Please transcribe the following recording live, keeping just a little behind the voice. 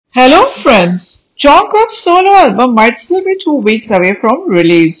Hello friends! Jungkook's solo album might still be 2 weeks away from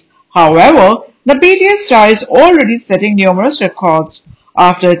release. However, the BTS star is already setting numerous records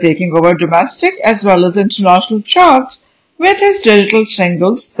after taking over domestic as well as international charts with his digital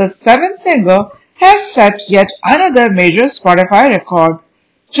singles. The seventh singer has set yet another major Spotify record.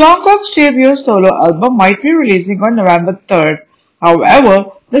 Jungkook's debut solo album might be releasing on November 3rd.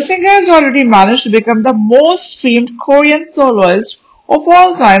 However, the singer has already managed to become the most streamed Korean soloist of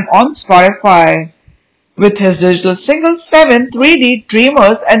all time on Spotify. With his digital singles 7, 3D,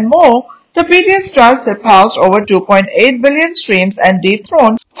 Dreamers, and more, the BTS star surpassed over 2.8 billion streams and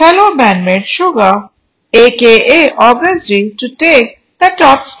dethroned fellow bandmate Suga, aka August D, to take the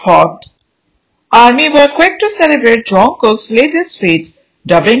top spot. ARMY were quick to celebrate Jungkook's latest feat,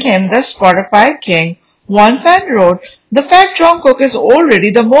 dubbing him the Spotify King. One fan wrote, "The fact Jungkook is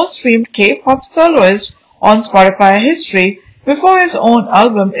already the most streamed K-pop soloist on Spotify history before his own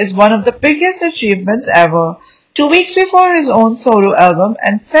album is one of the biggest achievements ever." 2 weeks before his own solo album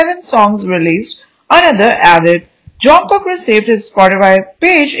and 7 songs released, another added, Jungkook received his Spotify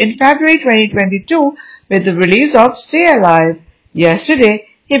page in February 2022 with the release of Stay Alive. Yesterday,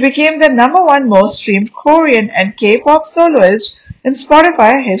 he became the #1 most streamed Korean and K-pop soloist in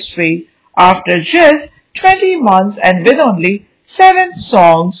Spotify history after just 20 months and with only 7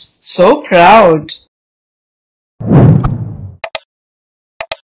 songs. So proud!